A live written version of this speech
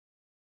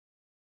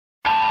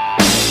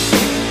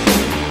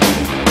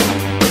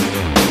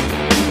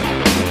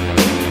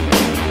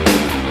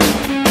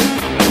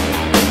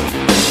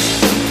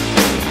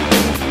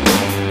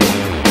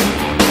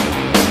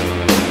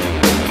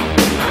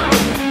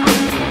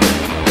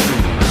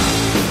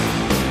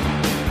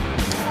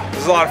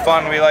was a lot of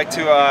fun. We like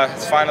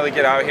to finally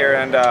get out here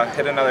and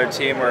hit another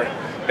team. We're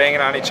banging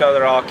on each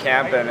other all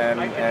camp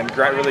and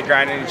really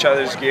grinding each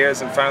other's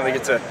gears, and finally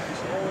get to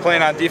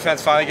playing on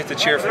defense, finally get to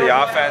cheer for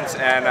the offense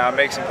and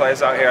make some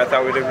plays out here. I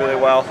thought we did really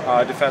well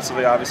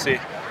defensively, obviously.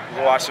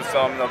 We'll watch the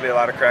film, there'll be a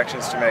lot of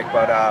corrections to make,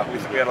 but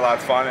we had a lot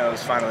of fun, and it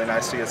was finally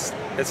nice to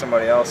hit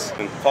somebody else.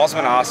 Fall's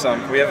been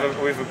awesome. We have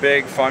a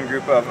big, fun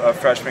group of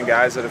freshman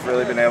guys that have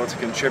really been able to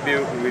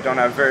contribute. We don't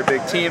have a very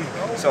big team,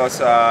 so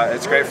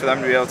it's great for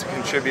them to be able to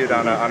contribute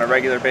on a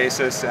regular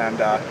basis and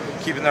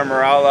keeping their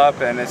morale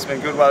up, and it's been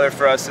good weather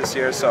for us this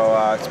year,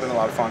 so it's been a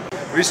lot of fun.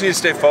 We just need to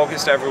stay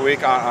focused every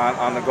week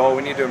on the goal.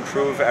 We need to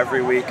improve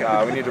every week.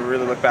 We need to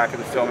really look back at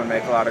the film and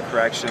make a lot of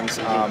corrections.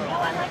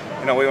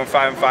 You know, we went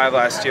 5-5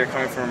 last year.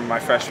 Coming from my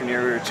freshman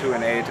year, we were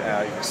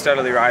 2-8,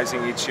 steadily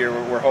rising each year.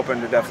 We're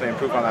hoping to definitely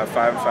improve on that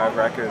 5-5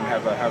 record and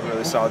have a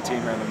really solid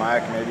team here in the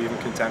MIAC, and maybe even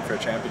contend for a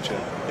championship.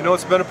 You know,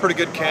 it's been a pretty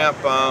good camp.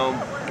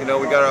 You know,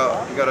 we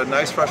got a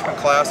nice freshman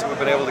class that we've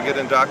been able to get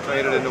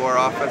indoctrinated into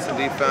our offense and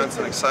defense,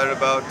 and excited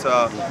about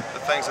the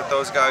things that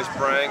those guys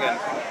bring.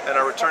 And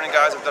our returning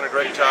guys have done a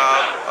great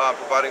job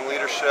providing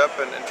leadership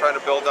and trying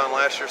to build on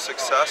last year's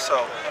success. So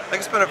I think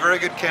it's been a very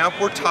good camp.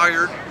 We're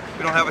tired.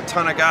 We don't have a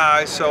ton of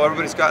guys, so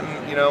everybody's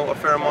gotten, you know, a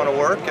fair amount of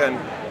work, and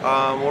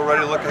we're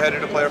ready to look ahead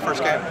to play our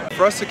first game.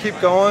 For us to keep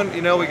going,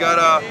 you know, we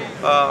gotta,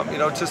 you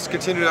know, just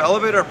continue to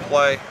elevate our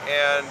play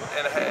and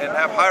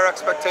have higher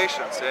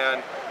expectations,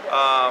 and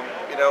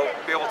you know,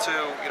 be able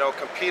to, you know,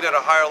 compete at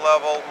a higher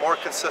level more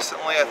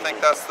consistently. I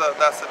think that's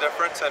the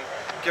difference, and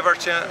give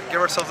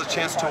ourselves a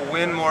chance to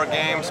win more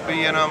games,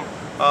 be in them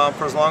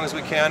for as long as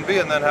we can be,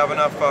 and then have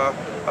enough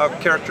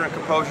character and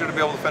composure to be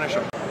able to finish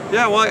them.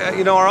 Yeah, well,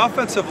 you know, our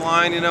offensive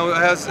line, you know,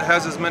 has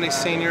as many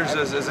seniors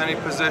as any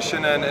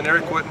position, and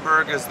Eric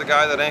Wittenberg is the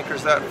guy that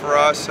anchors that for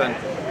us. And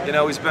you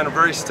know, he's been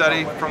very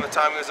steady from the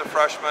time he was a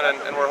freshman,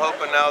 and we're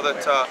hoping now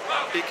that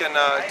he can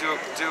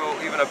do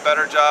even a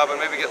better job and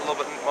maybe get a little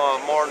bit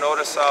more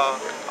notice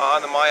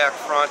on the MIAC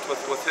front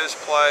with his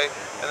play.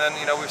 And then,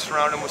 you know, we've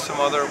surrounded him with some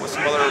other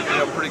you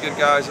know, pretty good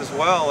guys as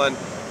well. And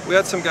we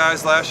had some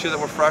guys last year that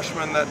were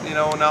freshmen that, you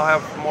know, now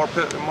have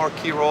more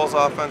key roles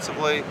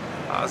offensively.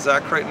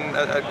 Zach Carleton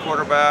at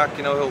quarterback,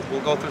 you know,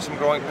 we'll go through some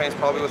growing pains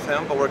probably with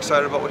him, but we're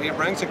excited about what he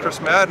brings. And Chris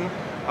Madden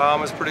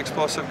is a pretty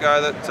explosive guy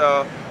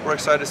that we're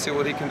excited to see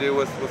what he can do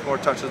with more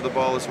touches of the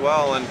ball as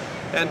well.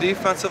 And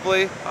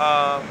defensively,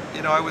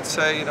 you know, I would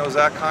say, you know,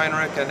 Zach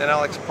Heinrich and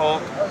Alex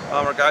Polk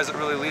are guys that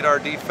really lead our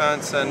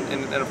defense and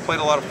have played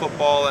a lot of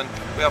football, and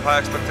we have high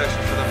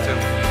expectations for them.